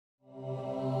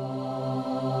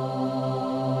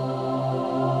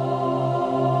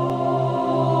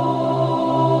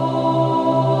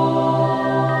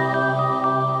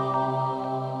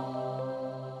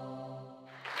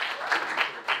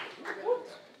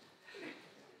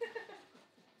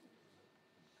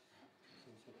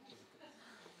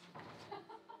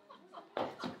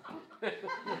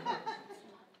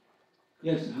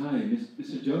Yes, hi,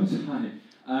 Mr. Jones. Hi,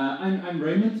 I'm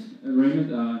Raymond.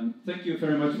 Raymond, thank you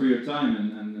very much for your time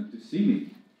and to see me.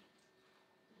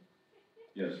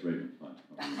 Yes, Raymond. Fine.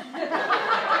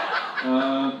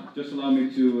 Just allow me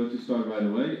to start right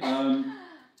away.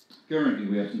 Currently,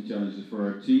 we have some challenges for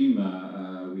our team.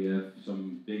 We have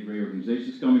some big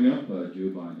reorganizations coming up due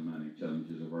by the many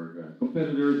challenges of our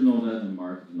competitors and all that, and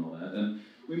market and all that. And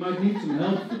we might need some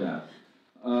help for that.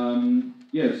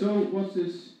 Yeah. So, what's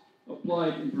this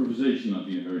applied improvisation I've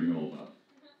been hearing all about?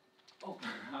 Oh.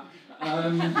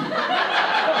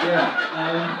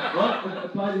 Well,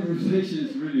 applied improvisation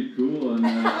is really cool, and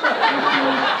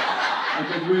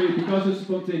it really, because of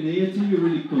spontaneity, you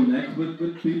really connect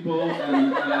with people,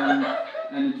 and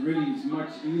it really is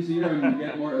much easier, and you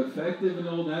get more effective and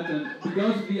all that. And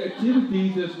because of the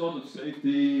activities, there's a lot of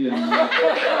safety and.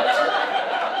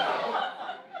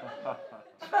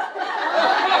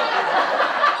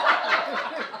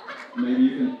 Maybe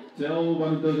you can tell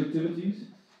one of those activities?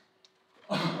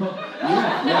 yeah.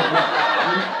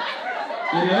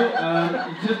 You know,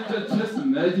 just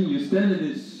imagine you stand in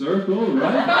this circle,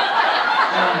 right?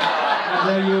 And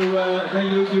then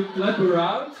you clap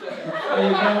around, and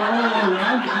you go all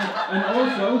around, and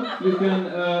also you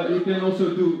can also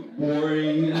do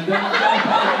boring, and then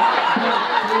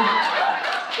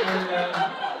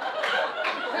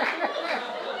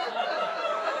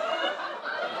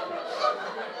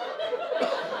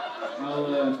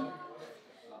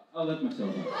I'll let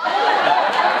myself out.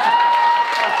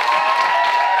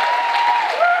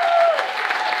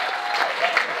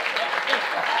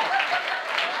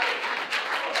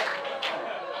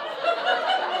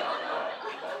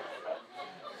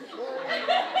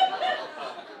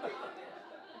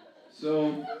 So,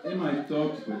 in my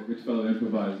talks with fellow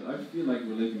improvisers, I feel like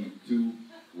we're living in two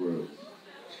worlds,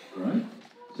 right?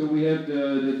 So we have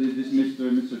this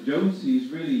Mr. Jones. He's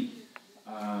really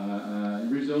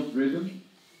result-driven.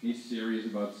 He's serious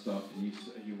about stuff.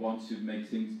 He wants to make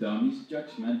things done. He's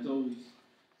judgmental,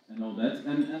 and all that.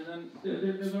 And then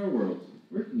there's our world.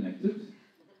 We're connected.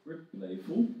 We're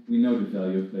playful. We know the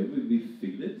value of play. We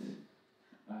feel it,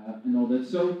 and all that.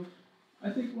 So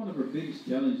I think one of our biggest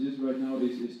challenges right now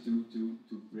is to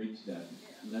bridge that.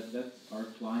 Let our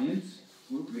clients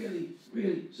who really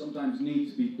sometimes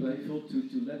need to be playful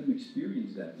to let them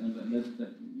experience that, and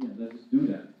let us do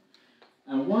that.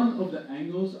 And one of the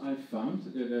angles I've found,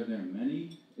 there are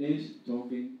many, is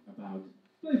talking about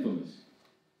playfulness.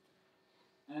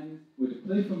 And with the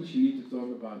playfulness, you need to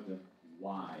talk about the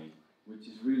why, which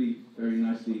is really very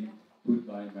nicely put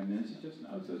by Nancy just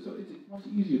now. So it's much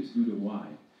easier to do the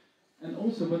why. And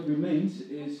also what remains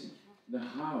is the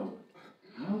how.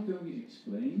 How can we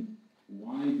explain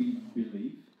why we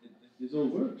believe this all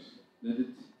works? That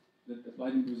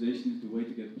applied improvisation is the way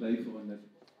to get playful, and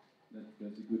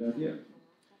that's a good idea.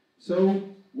 So,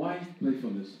 why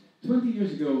playfulness? 20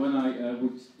 years ago, when I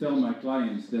would tell my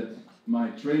clients that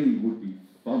my training would be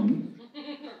fun,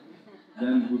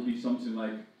 then it would be something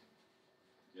like,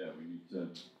 yeah, we need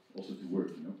also to work,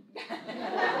 you know?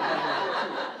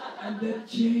 And that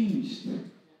changed.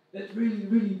 That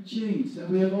really changed. And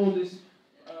we have all this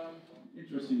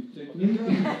interesting technique,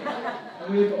 and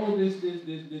we have all this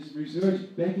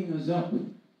research backing us up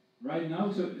right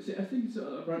now. So I think it's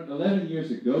around 11 years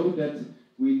ago that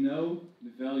we know the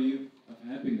value of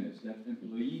happiness, that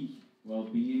employee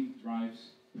well-being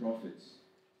drives profits.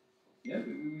 Yeah,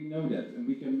 we know that, and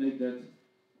we can make that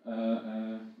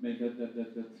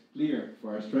clear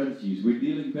for our strategies. We're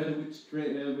dealing better with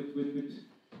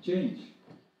change.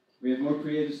 We have more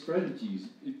creative strategies.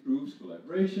 It improves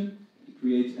collaboration, it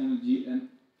creates energy, and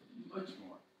much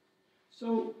more.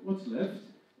 So what's left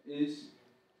is,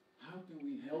 how can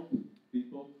we help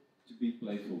people to be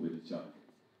playful with each other?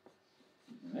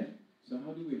 Right? So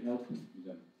how do we help them with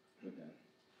that?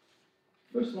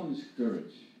 First one is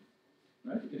courage.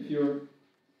 Right? If you're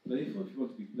playful, if you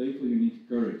want to be playful, you need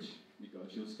courage,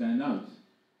 because you'll stand out.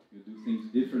 You'll do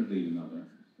things differently than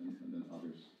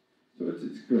others. So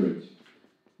it's courage.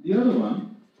 The other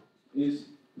one is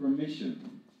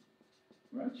permission.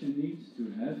 Right? You need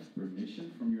to have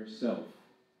permission from yourself,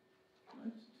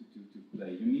 right? To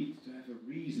play. You need to have a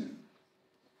reason.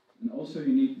 And also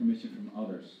you need permission from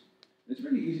others. It's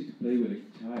really easy to play with a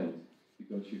child,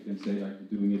 because you can say like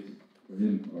you're doing it for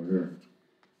him or her.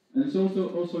 And it's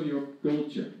also your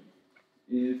culture.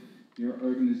 If your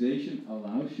organization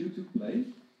allows you to play,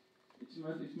 it's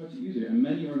much easier. And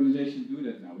many organizations do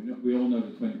that now. We all know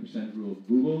the 20% rule of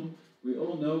Google. We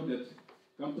all know that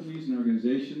companies and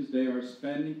organizations, they are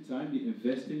spending time, they're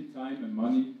investing time and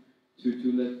money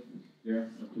to let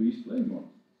their employees play more.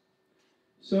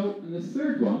 So, and the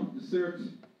third one, the third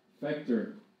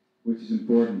factor which is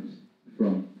important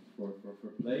for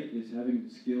play is having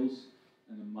the skills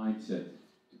and the mindset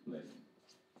to play.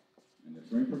 And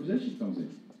that's where improvisation comes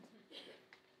in.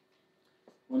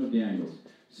 One of the angles.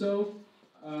 So,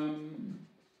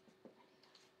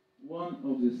 one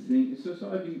of the things, so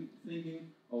I've been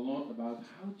thinking a lot about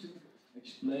how to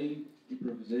explain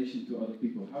improvisation to other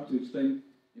people, how to explain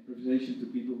improvisation to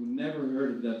people who never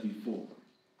heard of that before,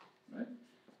 right?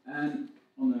 And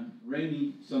on a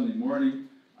rainy Sunday morning,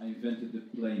 I invented the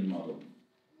plane model.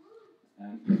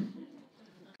 And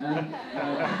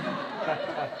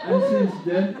since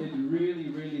then, it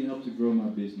really helped to grow my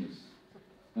business.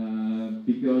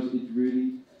 Because it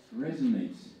really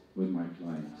resonates with my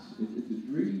clients. It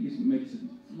really makes it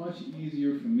much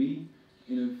easier for me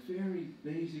in a very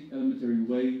basic, elementary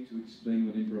way to explain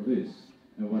what improv is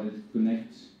and what it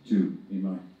connects to in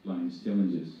my clients'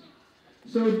 challenges.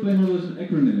 So the play model is an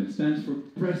acronym. It stands for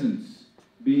presence,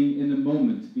 being in the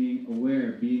moment, being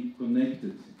aware, being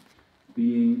connected,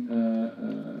 being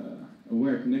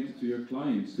aware, connected to your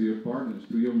clients, to your partners,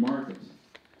 to your market.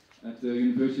 At the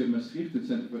University of Maastricht, the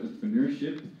Center for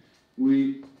Entrepreneurship,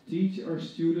 we teach our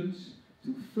students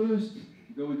to first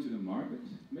go into the market,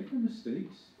 make their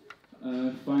mistakes,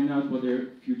 find out what their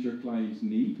future clients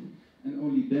need, and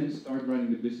only then start writing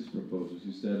the business proposals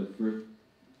instead of first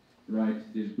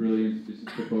write this brilliant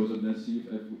business proposal and then see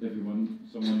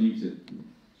if someone needs it.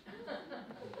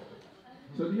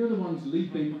 So the other one's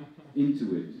leaping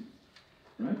into it,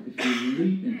 right? If you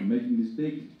leap into making this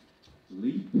big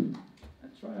leap,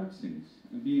 try out things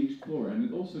and be an explorer. And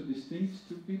it also distincts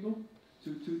two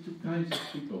kinds of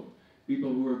people.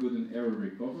 People who are good in error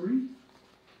recovery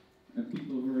and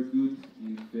people who are good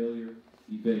in failure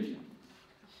evasion.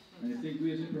 And I think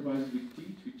we as improvisers, we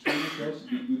train ourselves to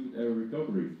be good with error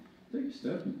recovery. Take a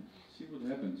step, see what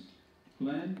happens.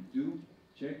 Plan, do,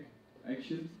 check,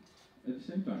 action at the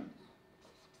same time.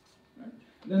 Right?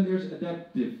 And then there's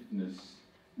adaptiveness.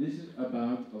 This is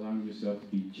about allowing yourself to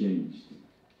be changed.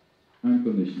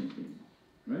 Unconditionally,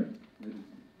 right? Let it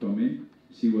come in,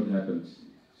 see what happens,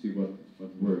 see what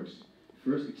works.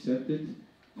 First accept it,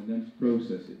 and then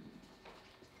process it.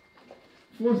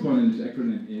 Fourth one in this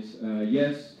acronym is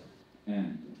yes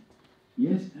and.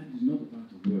 Yes and is not about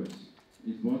the words.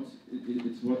 It's what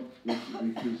is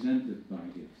represented by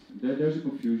it. There's a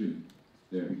confusion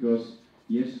there, because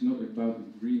yes is not about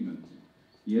agreement.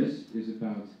 Yes is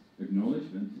about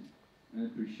acknowledgement and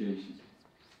appreciation.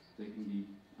 Taking the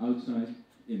outside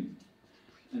in.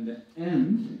 And the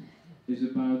and is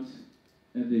about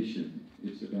addition.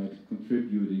 It's about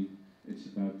contributing. It's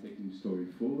about taking the story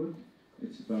forward.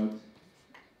 It's about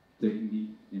taking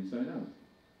the inside out.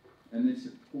 And it's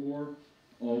the core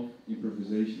of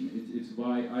improvisation. It's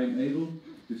why I'm able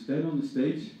to stand on the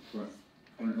stage for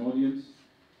an audience,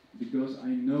 because I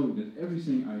know that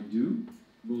everything I do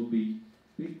will be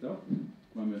picked up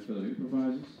by my fellow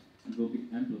improvisers and will be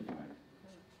amplified,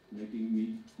 making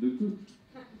me look good.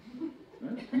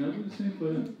 Right? And I'll do the same for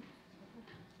them.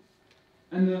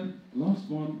 And the last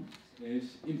one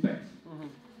is impact.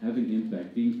 Having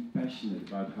impact, being passionate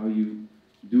about how you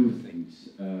do things.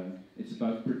 It's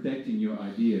about protecting your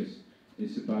ideas.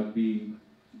 It's about being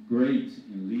great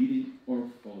in leading or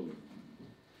following.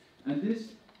 And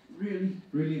this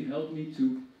really helped me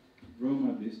to grow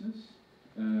my business,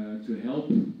 to help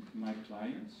my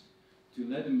clients, to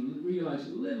let them realize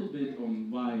a little bit on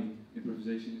why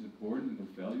improvisation is important and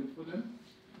of value for them.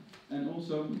 And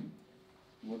also,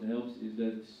 what helps is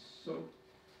that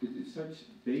it's such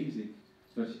basic,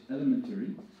 such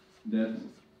elementary, that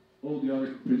all the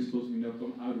other principles we know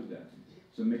come out of that.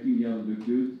 So making the other look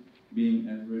good, being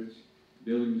average,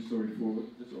 building the story forward,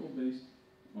 that's all based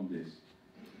on this.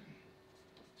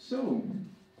 So,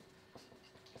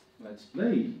 let's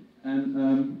play.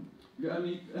 And you got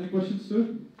any questions,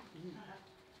 sir?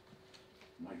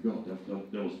 My God,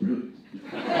 that was brilliant.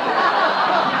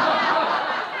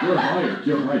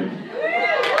 You're hired.